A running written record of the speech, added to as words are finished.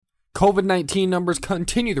COVID-19 numbers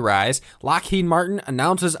continue to rise. Lockheed Martin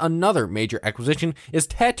announces another major acquisition. Is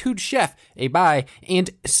Tattooed Chef a buy? And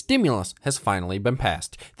stimulus has finally been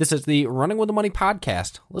passed. This is the Running with the Money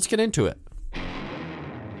podcast. Let's get into it.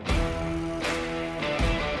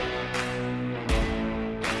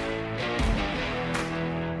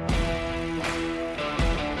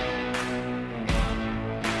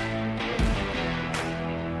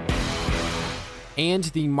 And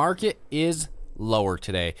the market is lower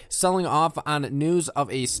today, selling off on news of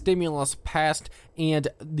a stimulus passed and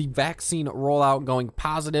the vaccine rollout going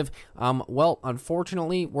positive. Well,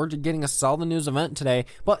 unfortunately, we're getting a sell the news event today,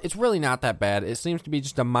 but it's really not that bad. It seems to be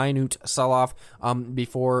just a minute sell-off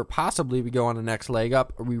before possibly we go on the next leg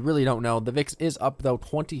up. We really don't know. The VIX is up, though,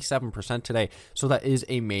 27% today, so that is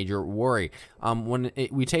a major worry. When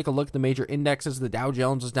we take a look at the major indexes, the Dow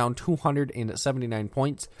Jones is down 279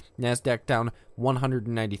 points, NASDAQ down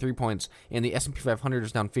 193 points, and the S&P 500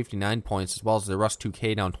 is down 59 points, as well as the Russ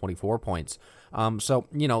 2K down 24 points. So,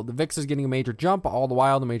 the VIX is getting a major jump. All the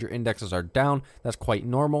while, the major indexes are down. That's quite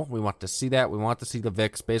normal. We want to see that. We want to see the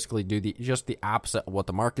VIX basically do just the opposite of what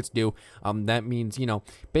the markets do. That means,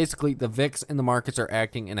 basically the VIX and the markets are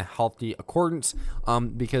acting in a healthy accordance,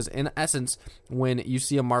 because in essence, when you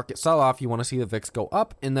see a market sell off, you want to see the VIX go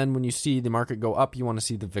up. And then when you see the market go up, you want to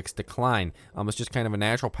see the VIX decline. It's just kind of a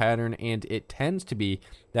natural pattern. And it tends to be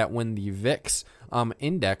that when the VIX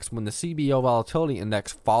index, when the CBO volatility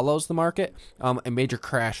index follows the market, a major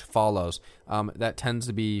crash follows. That tends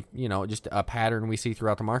to be, just a pattern we see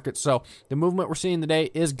throughout the market. So the movement we're seeing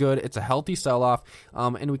today is good. It's a healthy sell-off,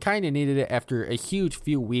 and we kind of needed it after a huge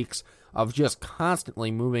few weeks of just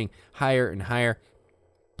constantly moving higher and higher.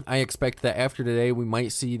 I expect that after today, we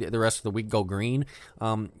might see the rest of the week go green.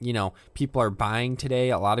 People are buying today.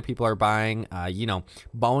 A lot of people are buying.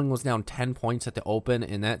 Boeing was down 10 points at the open,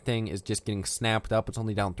 and that thing is just getting snapped up. It's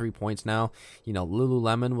only down 3 points now.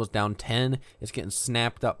 Lululemon was down 10. It's getting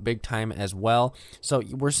snapped up big time as well. So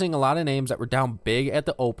we're seeing a lot of names that were down big at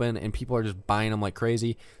the open, and people are just buying them like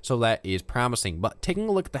crazy. So that is promising. But taking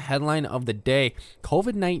a look at the headline of the day,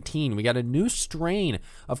 COVID-19. We got a new strain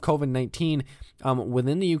of COVID-19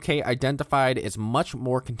 within the UK identified as much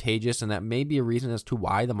more contagious, and that may be a reason as to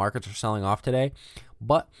why the markets are selling off today.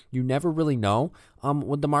 But you never really know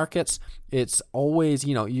with the markets. It's always,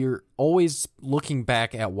 you're always looking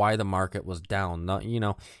back at why the market was down.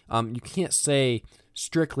 You can't say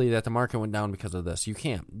strictly that the market went down because of this. You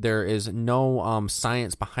can't. There is no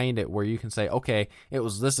science behind it where you can say, okay, it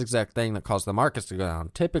was this exact thing that caused the markets to go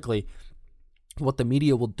down. Typically, what the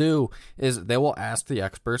media will do is they will ask the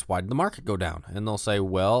experts, why did the market go down? And they'll say,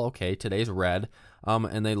 well, okay, today's red.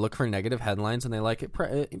 And they look for negative headlines, and they it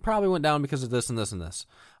probably went down because of this and this and this.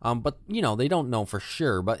 But, they don't know for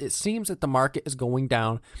sure. But it seems that the market is going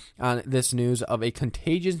down on this news of a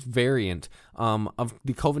contagious variant of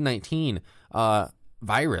the COVID-19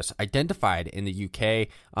 virus identified in the UK.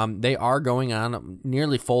 They are going on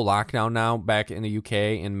nearly full lockdown now back in the UK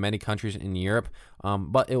and many countries in Europe.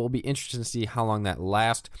 But it will be interesting to see how long that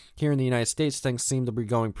lasts. Here in the United States, things seem to be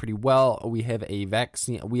going pretty well. We have a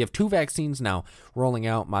vaccine. We have two vaccines now rolling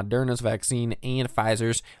out, Moderna's vaccine and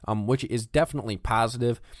Pfizer's, which is definitely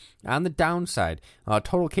positive. On the downside,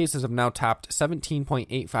 total cases have now topped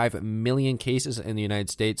 17.85 million cases in the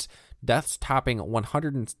United States. Deaths topping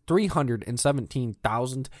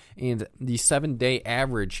 317,000, and the 7-day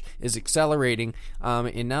average is accelerating.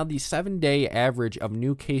 And now the 7-day average of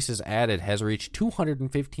new cases added has reached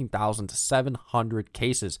 215,700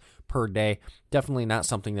 cases per day. Definitely not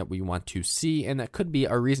something that we want to see, and that could be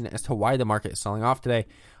a reason as to why the market is selling off today.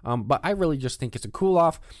 But I really just think it's a cool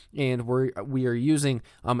off, and we are using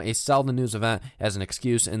a sell the news event as an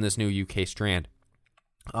excuse in this new UK strand.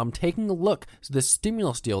 Taking a look, so the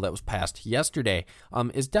stimulus deal that was passed yesterday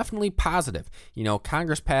is definitely positive.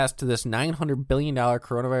 Congress passed this $900 billion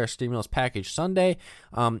coronavirus stimulus package Sunday.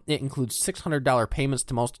 It includes $600 payments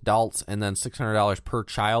to most adults and then $600 per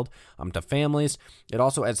child to families. It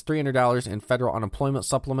also adds $300 in federal unemployment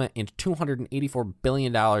supplement and $284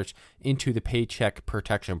 billion into the Paycheck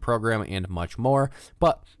Protection Program and much more.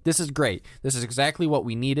 But this is great. This is exactly what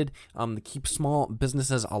we needed to keep small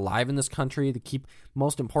businesses alive in this country, to keep,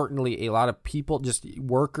 most importantly, a lot of people, just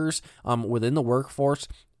workers within the workforce,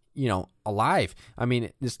 alive. I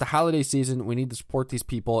mean, it's the holiday season. We need to support these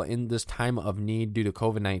people in this time of need due to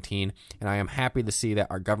COVID-19. And I am happy to see that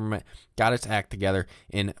our government got its act together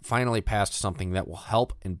and finally passed something that will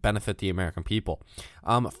help and benefit the American people.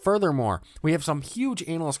 Furthermore, we have some huge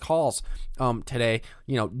analyst calls today.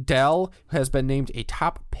 Dell has been named a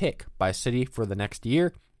top pick by Citi for the next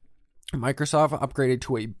year. Microsoft upgraded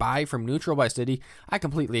to a buy from neutral by Citi. I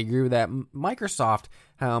completely agree with that. Microsoft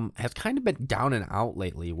has kind of been down and out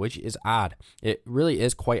lately, which is odd. It really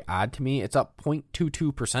is quite odd to me. It's up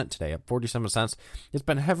 0.22% today, up 47 cents. It's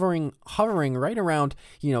been hovering right around,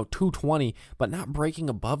 220, but not breaking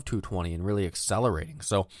above 220 and really accelerating.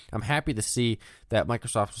 So I'm happy to see that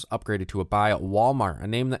Microsoft was upgraded to a buy. Walmart, a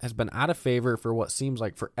name that has been out of favor for what seems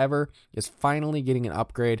like forever, is finally getting an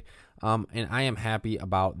upgrade, and I am happy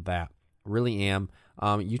about that. Really am.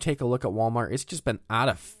 You take a look at Walmart, it's just been out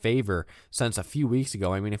of favor since a few weeks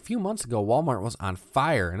ago. I mean, a few months ago, Walmart was on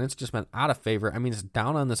fire, and it's just been out of favor. I mean, it's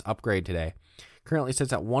down on this upgrade today. Currently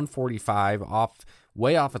sits at 145,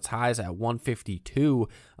 way off its highs at 152.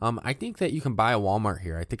 I think that you can buy a Walmart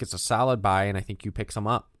here. I think it's a solid buy, and I think you pick some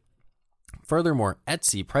up. Furthermore,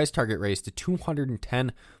 Etsy price target raised to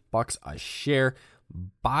 $210 a share.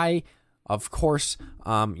 Buy, of course,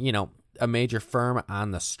 a major firm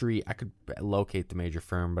on the street. I could locate the major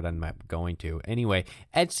firm, but I'm not going to. Anyway,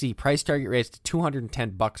 Etsy price target raised to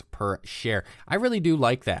 $210 per share. I really do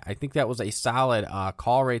like that. I think that was a solid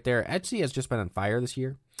call right there. Etsy has just been on fire this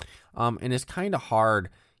year, and it's kind of hard,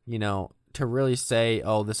 to really say,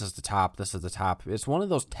 oh, this is the top. It's one of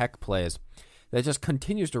those tech plays that just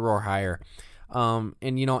continues to roar higher. And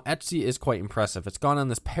Etsy is quite impressive. It's gone on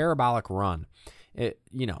this parabolic run.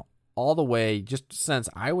 All the way just since,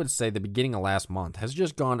 I would say, the beginning of last month, has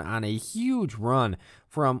just gone on a huge run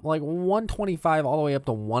from like 125 all the way up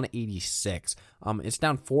to 186. It's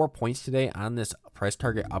down 4 points today on this price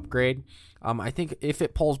target upgrade. I think if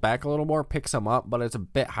it pulls back a little more, pick some up, but it's a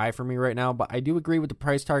bit high for me right now. But I do agree with the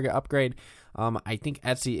price target upgrade. I think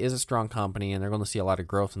Etsy is a strong company, and they're going to see a lot of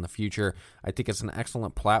growth in the future. I think it's an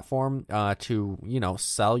excellent platform to,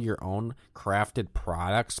 sell your own crafted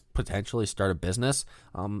products, potentially start a business.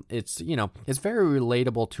 It's very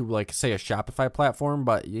relatable to, like, say, a Shopify platform,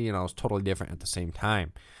 but, it's totally different at the same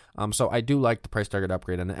time. So I do like the price target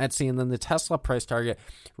upgrade on the Etsy. And then the Tesla price target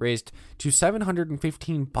raised to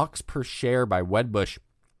 $715 per share by Wedbush.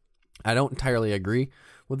 I don't entirely agree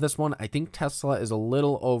with this one. I think Tesla is a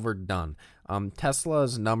little overdone.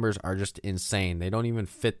 Tesla's numbers are just insane. They don't even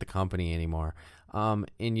fit the company anymore.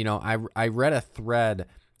 I read a thread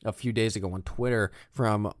a few days ago on Twitter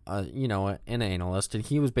from an analyst, and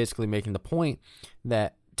he was basically making the point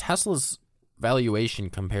that Tesla's valuation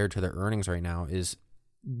compared to their earnings right now is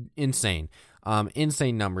insane.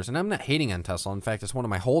 Insane numbers. And I'm not hating on Tesla. In fact, it's one of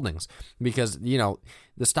my holdings because, the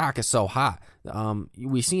stock is so hot.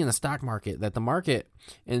 We see in the stock market that the market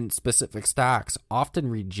in specific stocks often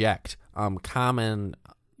reject common,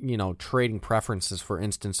 trading preferences. For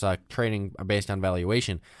instance, trading based on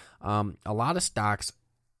valuation. A lot of stocks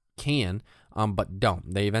can, but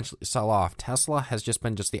don't. They eventually sell off. Tesla has just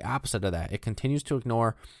been just the opposite of that. It continues to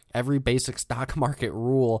ignore every basic stock market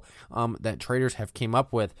rule that traders have came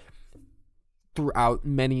up with throughout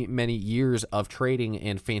many, many years of trading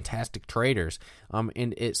and fantastic traders.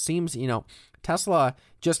 And it seems, Tesla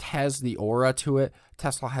just has the aura to it.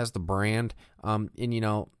 Tesla has the brand.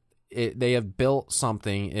 They have built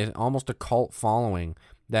something, almost a cult following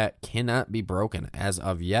that cannot be broken as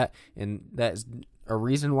of yet. And that's a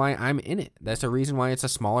reason why I'm in it. That's a reason why it's a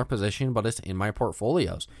smaller position, but it's in my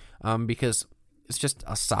portfolios because it's just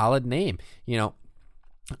a solid name.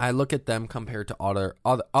 I look at them compared to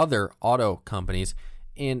other auto companies,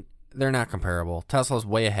 and they're not comparable. Tesla's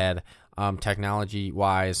way ahead,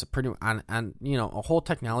 technology-wise, pretty on a whole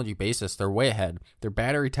technology basis. They're way ahead. Their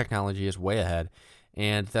battery technology is way ahead,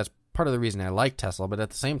 and that's part of the reason I like Tesla. But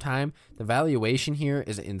at the same time, the valuation here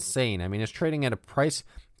is insane. I mean, it's trading at a price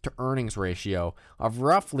to earnings ratio of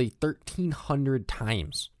roughly 1,300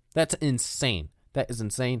 times. That's insane. That is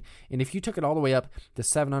insane. And if you took it all the way up to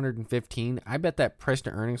 715, I bet that price to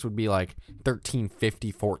earnings would be like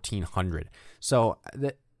 1,350, 1,400. So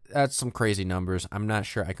that's some crazy numbers. I'm not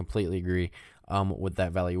sure I completely agree with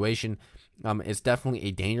that valuation. It's definitely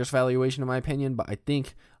a dangerous valuation in my opinion, but I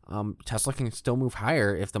think Tesla can still move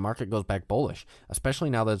higher if the market goes back bullish, especially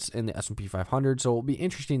now that it's in the S&P 500. So it'll be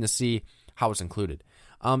interesting to see how it's included.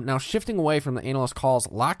 Now, shifting away from the analyst calls,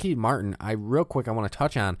 Lockheed Martin, I want to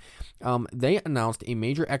touch on. They announced a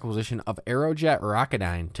major acquisition of Aerojet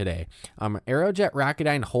Rocketdyne today. Aerojet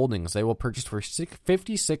Rocketdyne Holdings, they will purchase for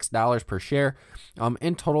 $56 per share.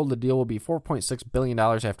 In total, the deal will be $4.6 billion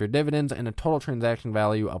after dividends and a total transaction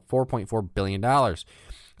value of $4.4 billion.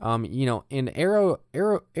 In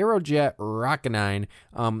Aerojet Rocketdyne,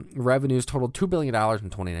 revenues totaled $2 billion in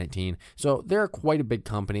 2019. So they're quite a big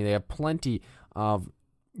company. They have plenty of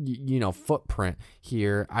footprint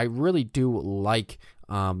here. I really do like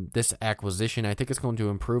this acquisition. I think it's going to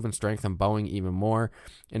improve and strengthen Boeing even more.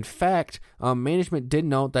 In fact, management did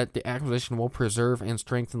note that the acquisition will preserve and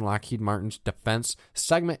strengthen Lockheed Martin's defense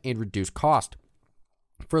segment and reduce cost.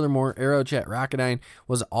 Furthermore, Aerojet Rocketdyne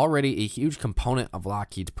was already a huge component of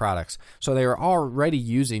Lockheed's products, so they were already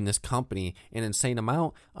using this company an insane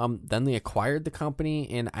amount. Then they acquired the company,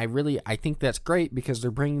 and I think that's great because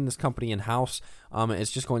they're bringing this company in house.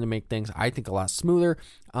 It's just going to make things, I think, a lot smoother,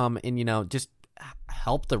 and just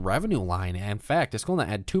help the revenue line. In fact, it's going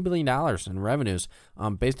to add $2 billion in revenues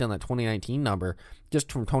based on that 2019 number,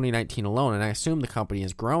 just from 2019 alone. And I assume the company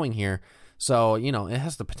is growing here. So, it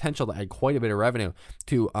has the potential to add quite a bit of revenue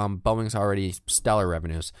to Boeing's already stellar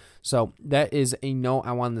revenues. So that is a note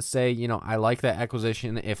I wanted to say. I like that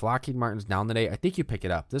acquisition. If Lockheed Martin's down today, I think you pick it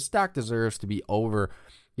up. This stock deserves to be over.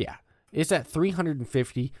 Yeah, it's at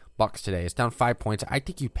 $350 today. It's down 5 points. I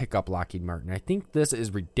think you pick up Lockheed Martin. I think this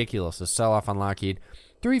is ridiculous to sell off on Lockheed.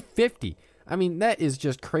 $350. I mean, that is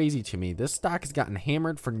just crazy to me. This stock has gotten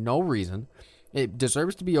hammered for no reason. It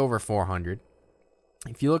deserves to be over 400.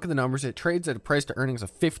 If you look at the numbers, it trades at a price to earnings of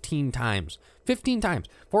 15 times. 15 times.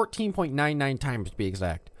 14.99 times to be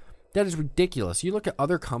exact. That is ridiculous. You look at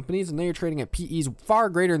other companies and they are trading at PEs far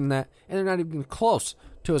greater than that, and they're not even close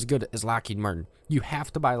to as good as Lockheed Martin. You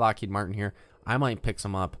have to buy Lockheed Martin here. I might pick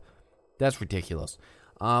some up. That's ridiculous.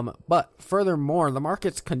 But furthermore, the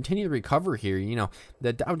markets continue to recover here.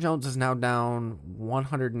 The Dow Jones is now down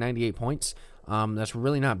 198 points. That's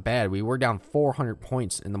really not bad. We were down 400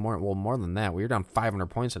 points in the morning. Well, more than that. We were down 500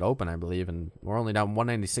 points at open, I believe, and we're only down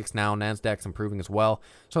 196 now. NASDAQ's improving as well.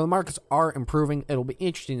 So the markets are improving. It'll be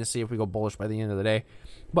interesting to see if we go bullish by the end of the day.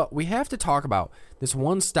 But we have to talk about this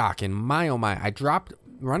one stock, and my oh my, I dropped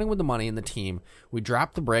running with the money in the team. We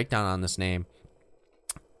dropped the breakdown on this name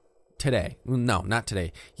today. No, not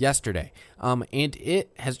today. Yesterday. And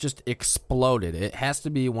it has just exploded. It has to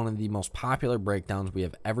be one of the most popular breakdowns we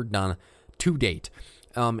have ever done to date.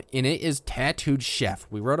 And it is Tattooed Chef.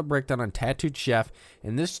 We wrote a breakdown on Tattooed Chef,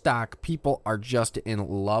 and this stock people are just in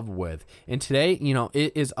love with. And today,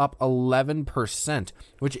 it is up 11%,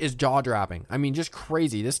 which is jaw-dropping. I mean, just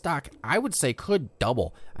crazy. This stock, I would say, could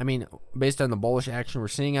double. I mean, based on the bullish action we're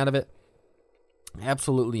seeing out of it,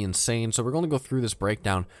 absolutely insane. So we're going to go through this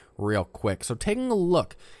breakdown real quick. So taking a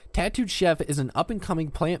look, Tattooed Chef is an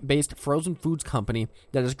up-and-coming plant-based frozen foods company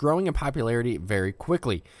that is growing in popularity very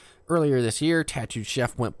quickly. Earlier this year, Tattooed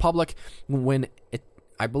Chef went public when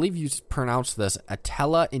I believe you pronounce this,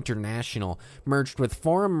 Atella International merged with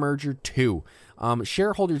Forum Merger 2.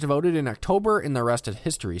 Shareholders voted in October, and the rest is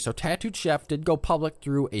history. So Tattooed Chef did go public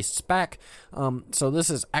through a SPAC. So this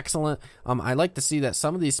is excellent. I like to see that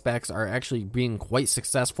some of these SPACs are actually being quite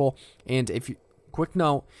successful. And quick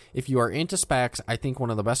note, if you are into SPACs, I think one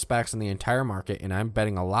of the best SPACs in the entire market, and I'm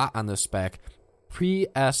betting a lot on this SPAC,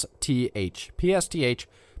 PSTH,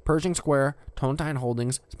 Pershing Square, Tonetine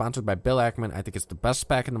Holdings, sponsored by Bill Ackman. I think it's the best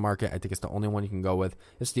SPAC in the market. I think it's the only one you can go with.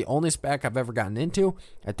 It's the only SPAC I've ever gotten into.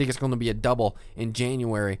 I think it's going to be a double in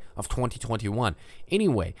January of 2021.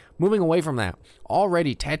 Anyway, moving away from that,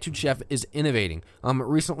 already Tattooed Chef is innovating.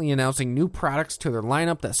 Recently announcing new products to their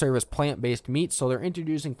lineup that serve as plant-based meats. So they're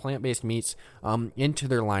introducing plant-based meats into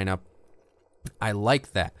their lineup. I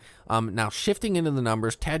like that. Now, shifting into the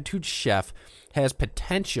numbers, Tattooed Chef has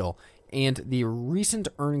potential, and the recent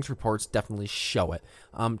earnings reports definitely show it.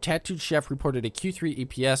 Tattooed Chef reported a Q3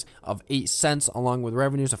 EPS of 8 cents, along with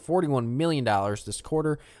revenues of $41 million this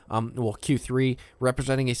quarter. Q3,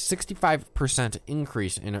 representing a 65%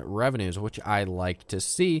 increase in revenues, which I like to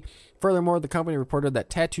see. Furthermore, the company reported that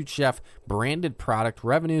Tattooed Chef branded product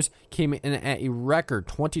revenues came in at a record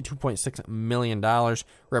 $22.6 million,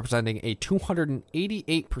 representing a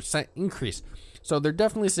 288% increase. So they're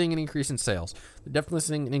definitely seeing an increase in sales. They're definitely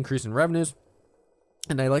seeing an increase in revenues.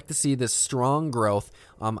 And I like to see this strong growth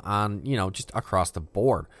on, just across the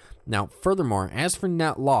board. Now, furthermore, as for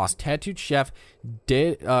net loss, Tattooed Chef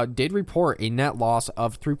did report a net loss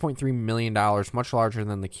of $3.3 million, much larger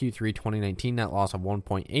than the Q3 2019 net loss of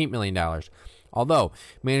 $1.8 million. Although,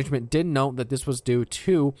 management did note that this was due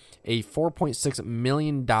to a $4.6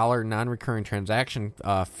 million non-recurring transaction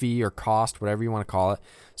fee or cost, whatever you want to call it.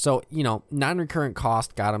 So, non-recurrent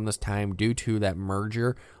cost got them this time due to that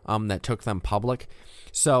merger that took them public.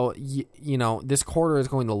 So, this quarter is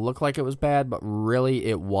going to look like it was bad, but really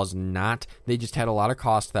it was not. They just had a lot of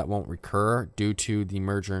costs that won't recur due to the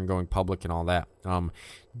merger and going public and all that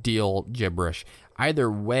deal gibberish.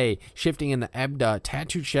 Either way, shifting in the EBITDA,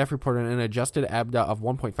 Tattooed Chef reported an adjusted EBITDA of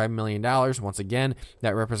 $1.5 million. Once again,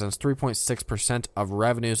 that represents 3.6% of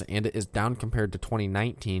revenues, and it is down compared to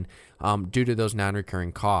 2019 due to those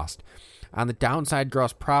non-recurring costs. On the downside,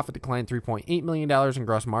 gross profit declined $3.8 million, and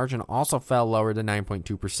gross margin also fell lower to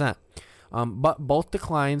 9.2%. But both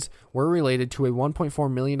declines were related to a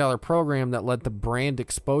 $1.4 million program that led to brand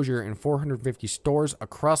exposure in 450 stores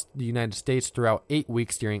across the United States throughout 8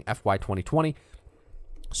 weeks during FY 2020.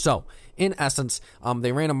 So, in essence,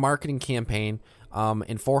 they ran a marketing campaign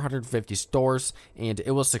in 450 stores, and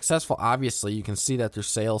it was successful. Obviously, you can see that their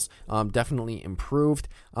sales definitely improved.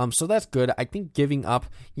 So that's good. I think giving up,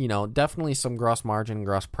 definitely some gross margin and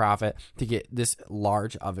gross profit to get this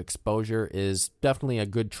large of exposure is definitely a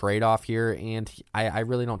good trade-off here, and I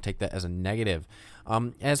really don't take that as a negative.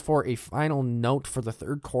 As for a final note for the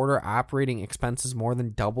third quarter, operating expenses more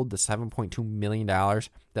than doubled to $7.2 million.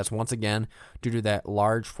 That's once again due to that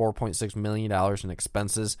large $4.6 million in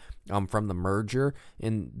expenses from the merger,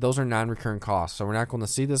 and those are non-recurring costs. So we're not going to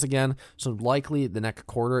see this again. So likely the next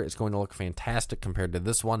quarter is going to look fantastic compared to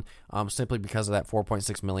this one, simply because of that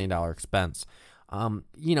 $4.6 million expense. And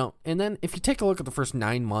then if you take a look at the first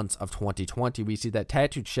 9 months of 2020, we see that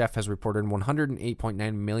Tattooed Chef has reported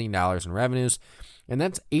 $108.9 million in revenues, and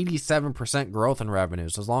that's 87% growth in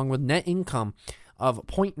revenues, along with net income of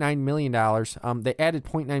 $0.9 million. They added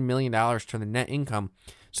 $0.9 million to the net income,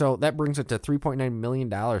 so that brings it to $3.9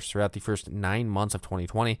 million throughout the first 9 months of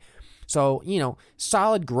 2020. So,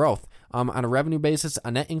 solid growth on a revenue basis,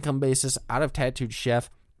 a net income basis out of Tattooed Chef.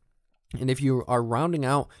 And if you are rounding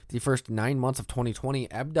out the first 9 months of 2020,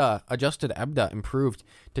 adjusted EBITDA improved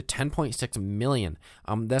to $10.6 million.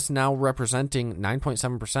 That's now representing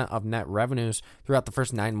 9.7% of net revenues throughout the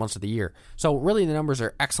first 9 months of the year. So really the numbers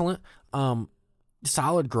are excellent.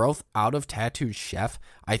 Solid growth out of Tattooed Chef.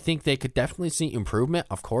 I think they could definitely see improvement.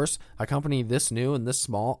 Of course, a company this new and this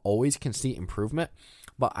small always can see improvement.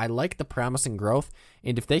 But I like the promising growth,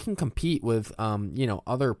 and if they can compete with,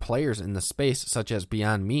 other players in the space, such as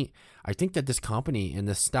Beyond Meat, I think that this company and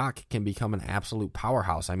this stock can become an absolute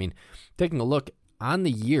powerhouse. I mean, taking a look on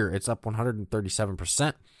the year, it's up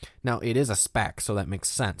 137%. Now, it is a SPAC, so that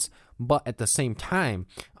makes sense. But at the same time,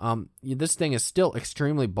 this thing is still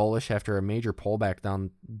extremely bullish after a major pullback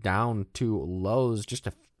down to lows just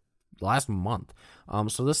last month.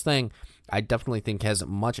 So this thing, I definitely think has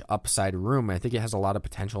much upside room. I think it has a lot of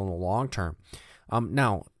potential in the long term.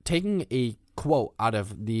 Now, taking a quote out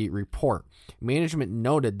of the report, management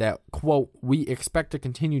noted that, quote, "We expect to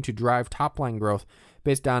continue to drive top-line growth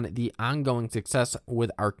based on the ongoing success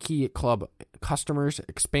with our key club customers,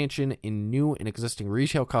 expansion in new and existing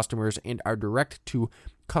retail customers, and our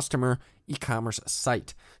direct-to-customer e-commerce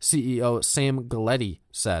site," CEO Sam Galletti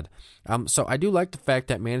said. So I do like the fact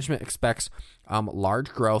that management expects large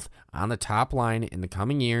growth on the top line in the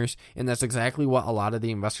coming years, and that's exactly what a lot of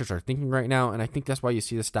the investors are thinking right now, and I think that's why you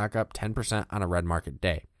see the stock up 10% on a red market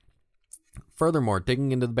day. Furthermore,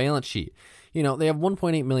 digging into the balance sheet, they have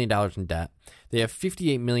 $1.8 million in debt. They have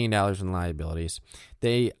 $58 million in liabilities.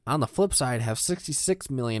 They, on the flip side, have $66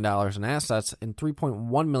 million in assets and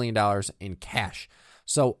 $3.1 million in cash.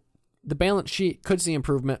 So the balance sheet could see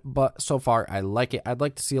improvement, but so far I like it. I'd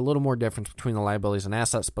like to see a little more difference between the liabilities and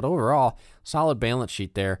assets, but overall, solid balance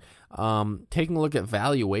sheet there. Taking a look at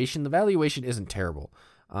valuation, the valuation isn't terrible.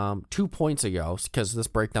 2 points ago, because this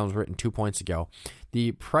breakdown was written 2 points ago,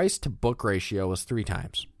 the price to book ratio was 3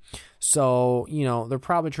 times. So, they're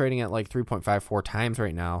probably trading at like 3.54 times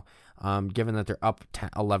right now, given that they're up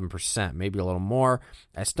 11%, maybe a little more.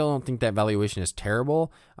 I still don't think that valuation is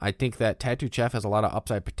terrible. I think that Tattooed Chef has a lot of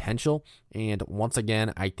upside potential. And once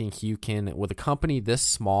again, I think you can, with a company this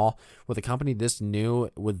small, with a company this new,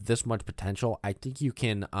 with this much potential, I think you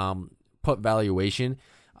can put valuation,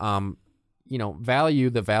 value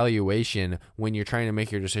the valuation when you're trying to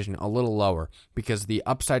make your decision a little lower, because the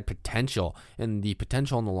upside potential and the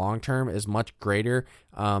potential in the long term is much greater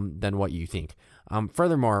than what you think.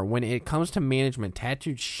 Furthermore, when it comes to management,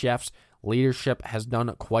 Tattooed Chef's leadership has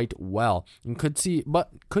done quite well and could see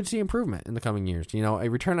improvement in the coming years. A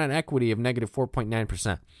return on equity of negative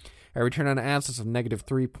 4.9%, a return on assets of negative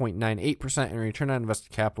 3.98%, and a return on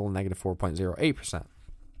invested capital of negative 4.08%.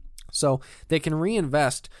 So they can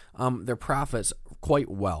reinvest their profits quite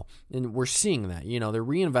well, and we're seeing that. They're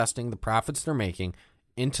reinvesting the profits they're making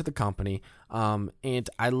into the company, and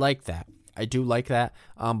I like that. I do like that,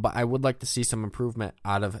 but I would like to see some improvement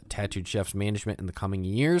out of Tattooed Chef's management in the coming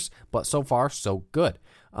years, but so far, so good.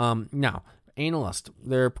 Now, analysts,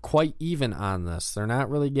 they're quite even on this. They're not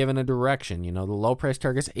really given a direction. The low price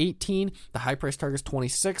target is 18, the high price target is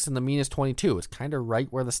 26, and the mean is 22. It's kind of right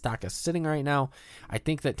where the stock is sitting right now. I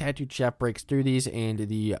think that Tattooed Chef breaks through these, and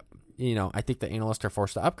the I think the analysts are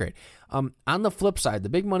forced to upgrade. On the flip side, the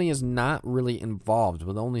big money is not really involved,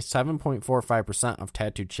 with only 7.45% of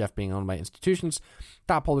Tattooed Chef being owned by institutions.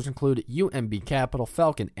 Top holders include UMB Capital,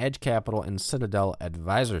 Falcon Edge Capital, and Citadel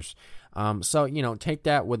Advisors. So, take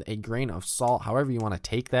that with a grain of salt, however you want to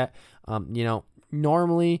take that.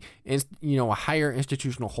 Normally, higher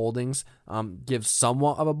institutional holdings gives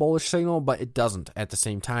somewhat of a bullish signal, but it doesn't at the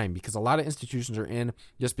same time, because a lot of institutions are in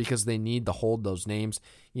just because they need to hold those names.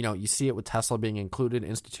 You see it with Tesla being included.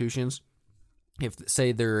 Institutions, if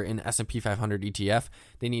say they're in S&P 500 ETF,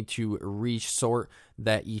 they need to resort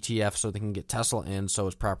that ETF so they can get Tesla in, so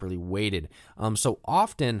it's properly weighted. So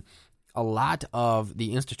often, a lot of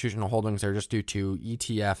the institutional holdings are just due to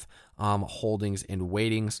ETF holdings and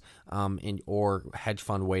weightings, or hedge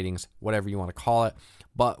fund weightings, whatever you want to call it.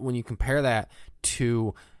 But when you compare that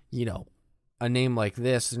to, a name like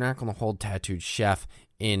this, they're not going to hold Tattooed Chef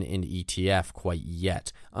in an ETF quite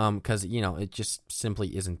yet, because it just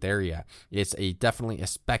simply isn't there yet. It's definitely a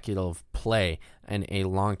speculative play and a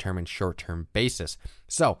long-term and short-term basis.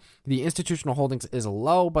 So the institutional holdings is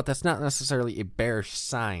low, but that's not necessarily a bearish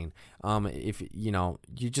sign. If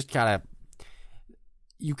you just gotta,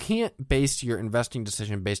 you can't base your investing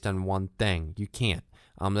decision based on one thing. You can't.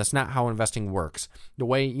 That's not how investing works. The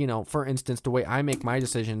way, for instance, the way I make my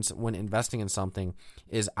decisions when investing in something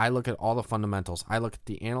is I look at all the fundamentals. I look at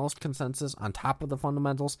the analyst consensus on top of the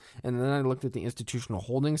fundamentals, and then I look at the institutional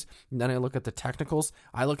holdings, and then I look at the technicals.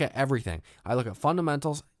 I look at everything. I look at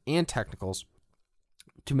fundamentals and technicals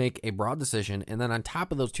to make a broad decision, and then on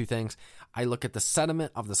top of those two things, I look at the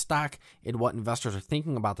sentiment of the stock and what investors are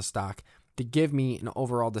thinking about the stock to give me an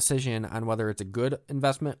overall decision on whether it's a good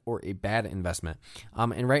investment or a bad investment.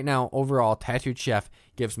 And right now, overall, Tattooed Chef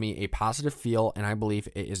gives me a positive feel, and I believe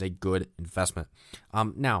it is a good investment.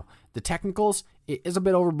 Now, the technicals, it is a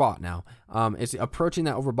bit overbought now. It's approaching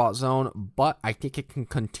that overbought zone, but I think it can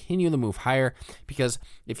continue to move higher, because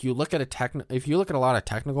if you look at a lot of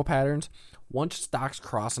technical patterns, once stocks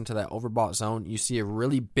cross into that overbought zone, you see a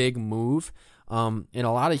really big move. And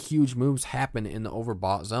a lot of huge moves happen in the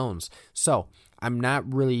overbought zones. So I'm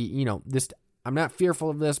not really, I'm not fearful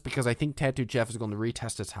of this, because I think Tattooed Chef is going to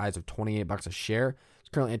retest its highs of $28 a share. It's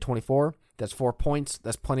currently at 24. That's 4 points.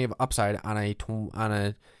 That's plenty of upside on a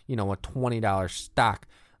 $20 stock,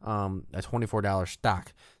 a $24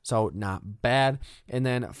 stock. So not bad. And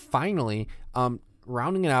then finally,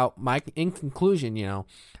 rounding it out, in conclusion,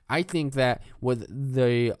 I think that with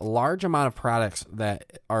the large amount of products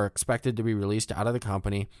that are expected to be released out of the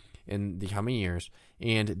company in the coming years,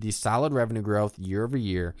 and the solid revenue growth year over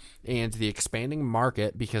year, and the expanding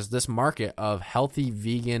market, because this market of healthy,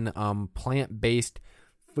 vegan, plant-based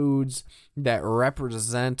foods that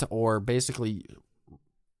represent, or basically,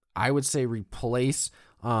 I would say replace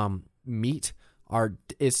meat,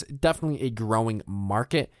 it's definitely a growing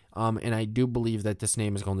market, and I do believe that this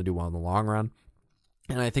name is going to do well in the long run.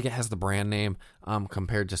 And I think it has the brand name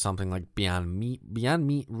compared to something like Beyond Meat. Beyond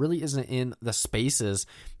Meat really isn't in the spaces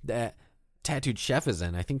that Tattooed Chef is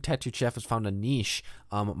in. I think Tattooed Chef has found a niche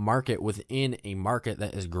market within a market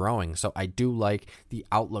that is growing. So I do like the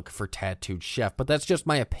outlook for Tattooed Chef, but that's just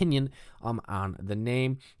my opinion on the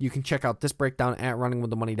name. You can check out this breakdown at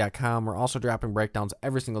runningwiththemoney.com. We're also dropping breakdowns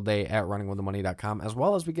every single day at runningwiththemoney.com, as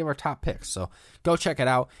well as we give our top picks. So go check it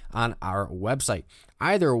out on our website.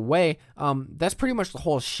 Either way, that's pretty much the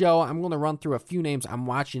whole show. I'm going to run through a few names I'm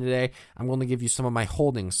watching today. I'm going to give you some of my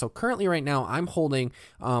holdings. So currently right now, I'm holding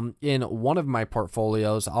in one of my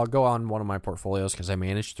portfolios. I'll go on one of my portfolios because I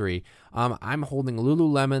manage three. I'm holding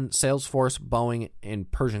Lululemon, Salesforce, Boeing,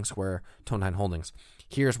 and Pershing Square Tone 9 Holdings.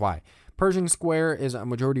 Here's why. Pershing Square is a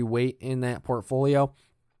majority weight in that portfolio.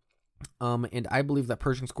 And I believe that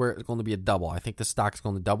Pershing Square is going to be a double. I think the stock is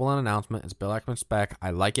going to double on announcement. It's Bill Ackman spec.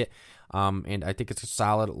 I like it. And I think it's a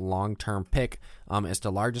solid long-term pick. It's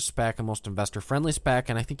the largest spec and most investor-friendly spec,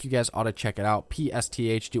 and I think you guys ought to check it out.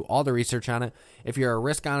 PSTH, do all the research on it. If you're a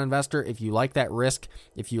risk-on investor, if you like that risk,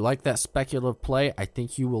 if you like that speculative play, I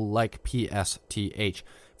think you will like PSTH.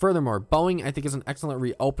 Furthermore, Boeing, I think, is an excellent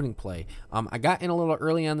reopening play. I got in a little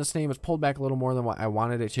early on this name. It's pulled back a little more than what I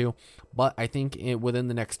wanted it to, but I think within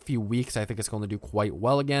the next few weeks, I think it's going to do quite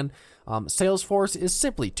well again. Salesforce is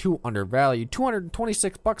simply too undervalued.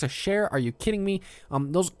 $226 a share. Are you kidding me?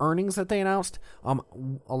 Those earnings that they announced,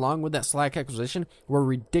 along with that Slack acquisition, were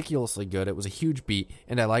ridiculously good. It was a huge beat,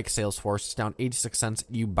 and I like Salesforce. It's down 86 cents.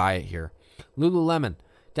 You buy it here. Lululemon,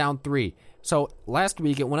 down 3. So last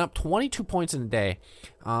week it went up 22 points in a day,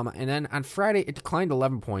 and then on Friday it declined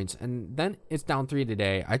 11 points, and then it's down 3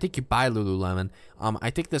 today. I think you buy Lululemon. I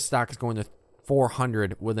think this stock is going to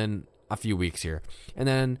 400 within a few weeks here, and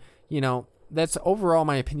then that's overall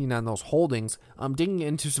my opinion on those holdings. Digging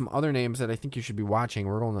into some other names that I think you should be watching.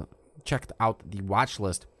 We're going to check out the watch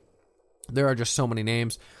list. There are just so many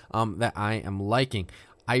names that I am liking.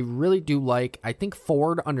 I really do I think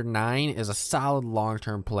Ford under 9 is a solid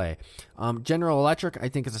long-term play. General Electric, I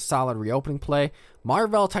think, is a solid reopening play.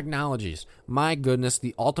 Marvell Technologies, my goodness,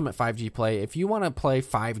 the ultimate 5G play. If you want to play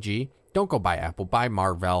 5G, don't go buy Apple, buy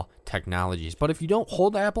Marvell Technologies. But if you don't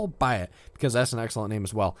hold Apple, buy it, because that's an excellent name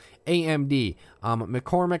as well. AMD,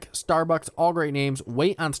 McCormick, Starbucks, all great names.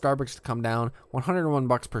 Wait on Starbucks to come down.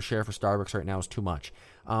 $101 per share for Starbucks right now is too much.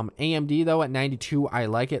 AMD, though, at 92, I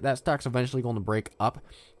like it. That stock's eventually going to break up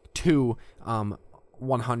to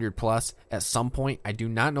 100 plus at some point. I do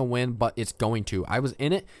not know when, but it's going to. I was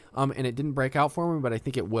in it, and it didn't break out for me, but I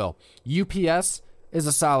think it will. UPS is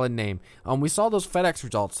a solid name. We saw those FedEx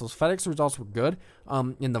results. Those FedEx results were good.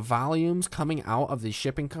 And the volumes coming out of the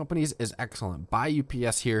shipping companies is excellent. Buy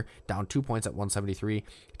UPS here, down 2 points at 173.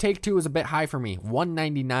 Take Two is a bit high for me,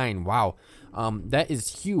 199. Wow. That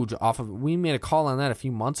is huge off of, we made a call on that a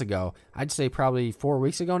few months ago. I'd say probably 4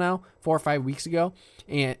 weeks ago now, 4 or 5 weeks ago,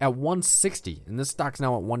 and at 160. And this stock's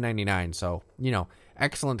now at 199. So,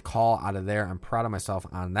 excellent call out of there. I'm proud of myself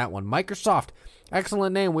on that one. Microsoft,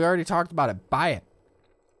 excellent name. We already talked about it. Buy it.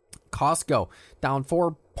 Costco, down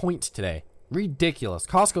 4 points today. Ridiculous.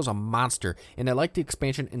 Costco's a monster, and I like the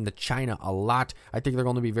expansion into China a lot. I think they're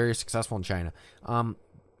going to be very successful in China.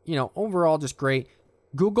 Overall, just great.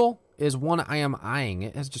 Google is one I am eyeing.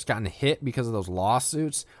 It has just gotten hit because of those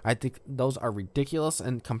lawsuits. I think those are ridiculous,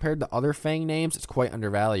 and compared to other FANG names, it's quite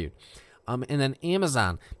undervalued. And then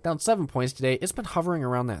Amazon, down 7 points today. It's been hovering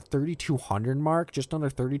around that 3,200 mark, just under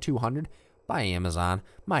 3,200. By Amazon.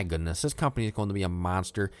 My goodness, this company is going to be a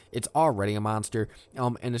monster. It's already a monster,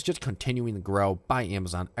 and it's just continuing to grow. By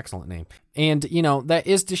Amazon, excellent name. And, that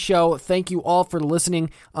is the show. Thank you all for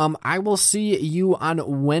listening. I will see you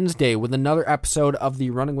on Wednesday with another episode of the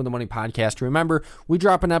Running with the Money podcast. Remember, we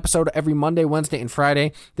drop an episode every Monday, Wednesday, and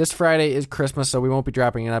Friday. This Friday is Christmas, so we won't be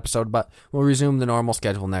dropping an episode, but we'll resume the normal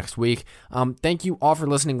schedule next week. Thank you all for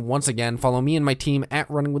listening once again. Follow me and my team at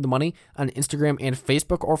Running with the Money on Instagram and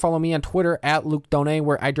Facebook, or follow me on Twitter at Luke Donay,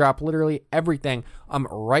 where I drop literally everything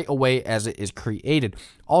right away as it is created.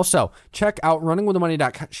 Also, check out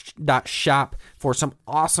runningwiththemoney.shop for some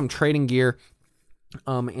awesome trading gear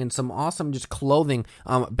and some awesome just clothing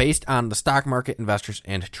based on the stock market, investors,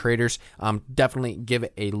 and traders. Definitely give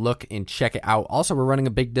it a look and check it out. Also, we're running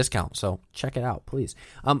a big discount, so check it out, please.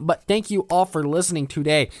 But thank you all for listening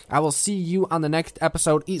today. I will see you on the next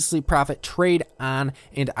episode. Eat, sleep, profit, trade on,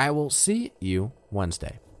 and I will see you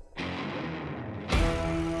Wednesday.